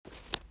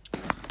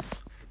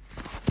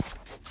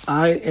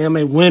I am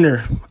a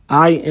winner.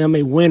 I am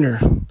a winner.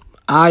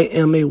 I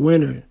am a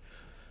winner.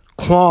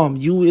 Quam,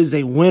 you is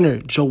a winner.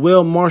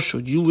 Joel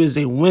Marshall, you is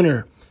a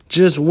winner.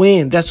 Just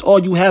win. That's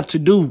all you have to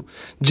do.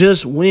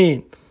 Just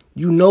win.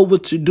 You know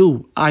what to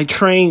do. I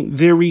train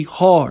very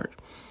hard.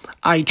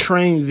 I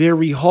train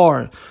very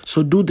hard.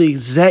 So do the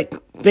exact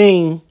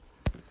thing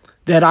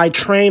that I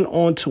train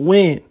on to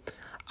win.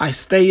 I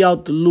stay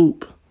out the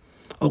loop.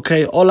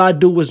 Okay, all I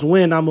do is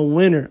win. I'm a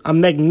winner.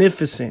 I'm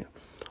magnificent.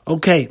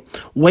 Okay,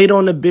 wait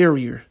on the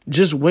barrier.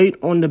 Just wait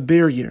on the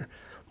barrier.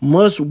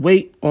 Must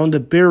wait on the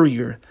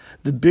barrier.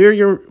 The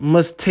barrier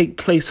must take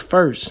place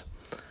first.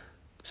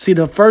 See,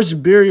 the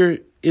first barrier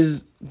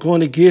is going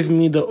to give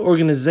me the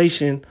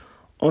organization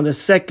on the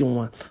second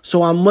one.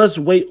 So I must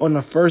wait on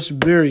the first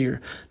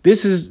barrier.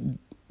 This is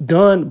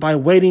done by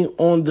waiting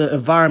on the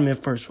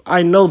environment first.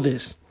 I know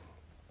this.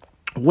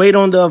 Wait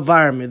on the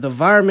environment. The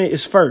environment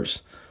is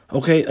first.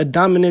 Okay, a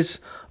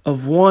dominance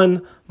of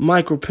one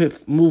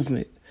micropip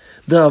movement.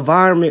 The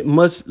environment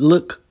must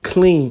look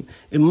clean.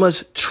 It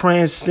must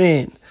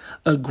transcend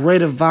a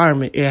great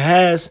environment. It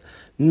has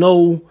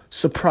no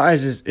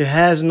surprises. It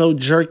has no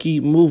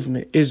jerky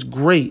movement. It's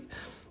great.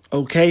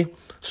 Okay,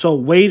 so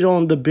wait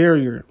on the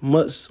barrier.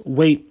 Must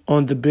wait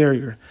on the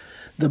barrier.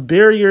 The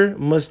barrier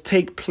must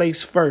take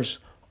place first,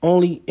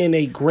 only in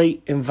a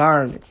great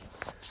environment.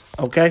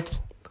 Okay,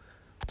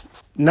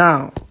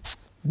 now,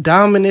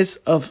 dominance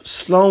of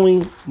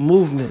slowing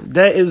movement.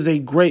 That is a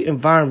great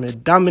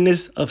environment.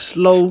 Dominance of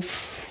slow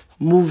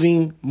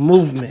moving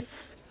movement.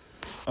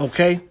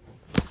 Okay.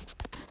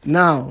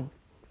 Now,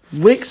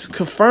 wicks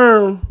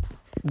confirm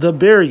the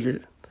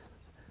barrier.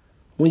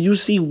 When you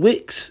see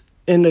wicks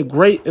in a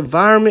great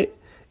environment,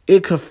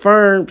 it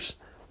confirms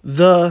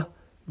the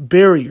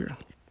barrier.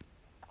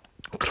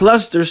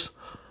 Clusters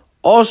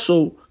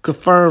also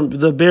confirm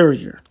the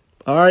barrier.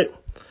 All right.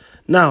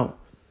 Now,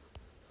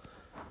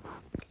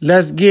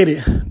 let's get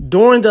it.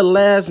 During the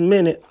last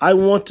minute, I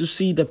want to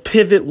see the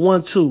pivot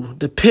 1-2.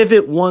 The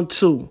pivot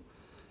 1-2.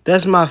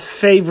 That's my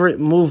favorite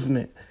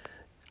movement.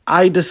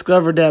 I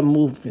discovered that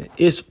movement.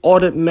 It's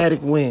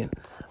automatic win.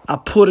 I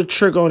pull the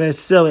trigger on that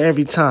cell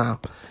every time.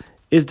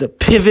 It's the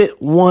pivot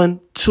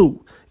 1-2.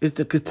 It's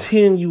the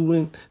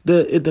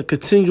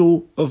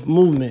continual of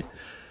movement.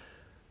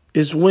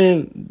 It's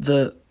when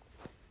the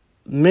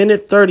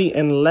minute 30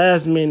 and the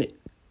last minute,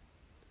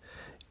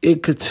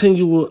 it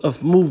continual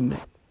of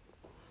movement.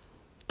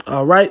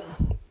 All right.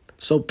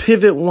 So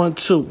pivot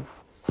 1-2.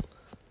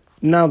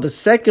 Now the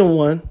second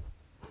one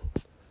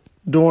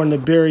during the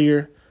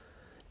barrier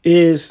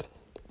is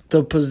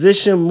the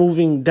position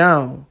moving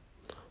down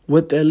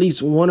with at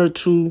least one or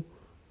two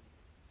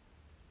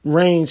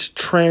range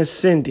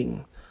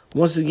transcending.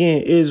 Once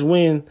again, is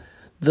when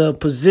the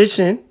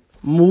position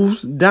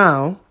moves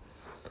down.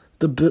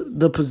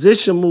 The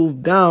position moves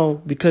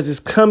down because it's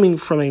coming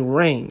from a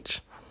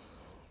range.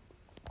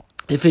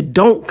 If it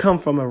don't come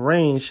from a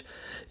range,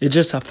 it's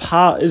just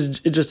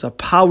a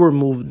power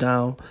move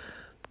down,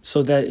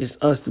 so that it's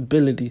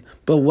instability.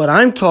 But what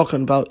I'm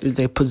talking about is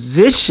a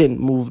position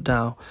move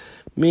down,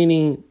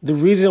 meaning the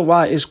reason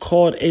why it's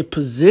called a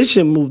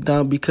position move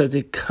down because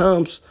it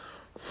comes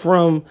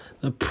from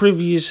the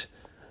previous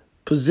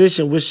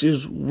position, which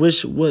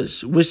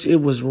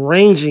it was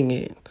ranging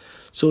in.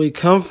 So it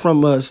comes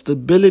from a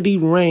stability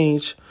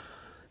range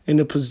in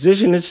the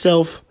position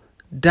itself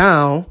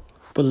down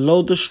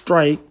below the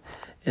strike,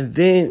 and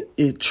then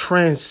it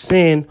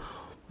transcends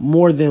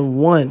more than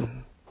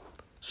one.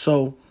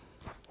 So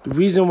the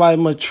reason why it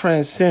must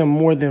transcend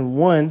more than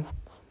one,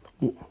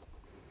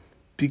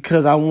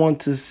 because I want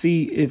to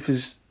see if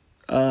it's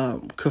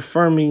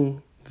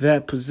confirming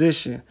that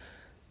position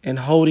and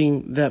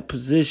holding that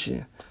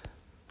position.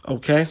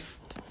 Okay?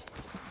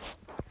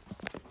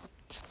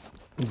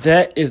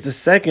 That is the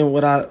second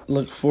what I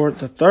look for.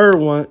 The third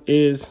one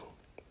is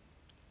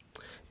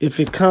if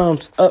it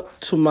comes up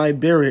to my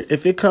barrier.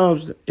 If it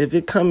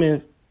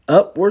coming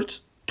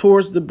upwards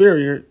towards the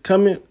barrier,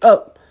 coming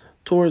up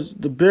towards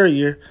the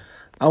barrier,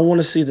 I want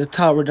to see the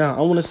tower down.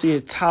 I want to see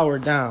it tower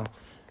down.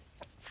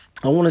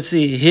 I want to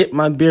see it hit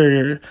my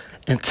barrier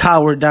and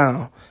tower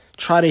down.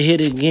 Try to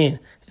hit it again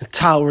and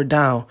tower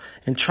down.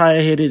 And try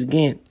to hit it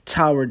again,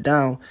 tower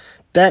down.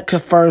 That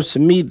confirms to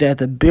me that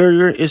the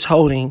barrier is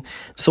holding.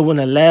 So when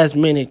the last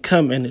minute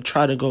come and to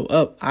try to go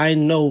up, I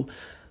know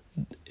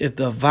if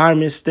the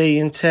environment stay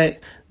intact,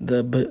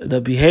 the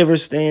behavior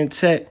stay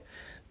intact,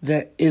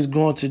 that is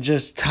going to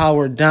just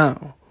tower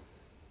down.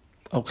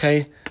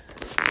 Okay?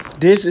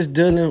 This is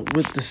dealing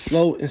with the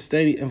slow and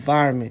steady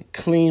environment,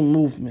 clean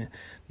movement.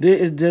 This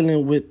is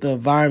dealing with the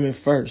environment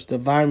first. The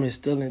environment is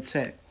still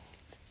intact.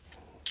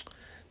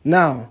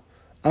 Now,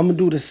 I'm going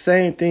to do the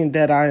same thing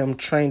that I am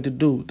trained to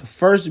do. The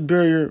first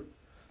barrier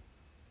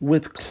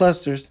with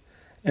clusters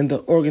and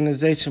the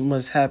organization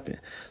must happen.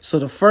 So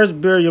the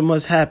first barrier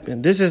must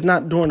happen. This is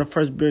not during the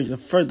first barrier.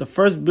 The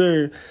first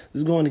barrier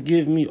is going to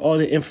give me all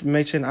the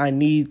information I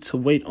need to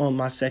wait on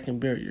my second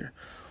barrier.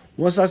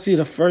 Once I see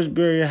the first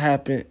barrier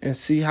happen and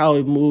see how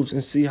it moves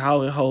and see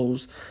how it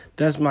holds,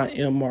 that's my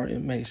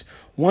MRMH.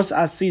 Once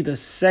I see the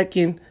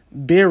second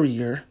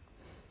barrier,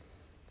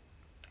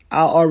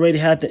 I already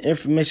have the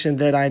information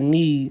that I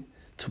need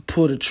to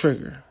pull the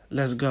trigger.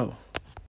 Let's go.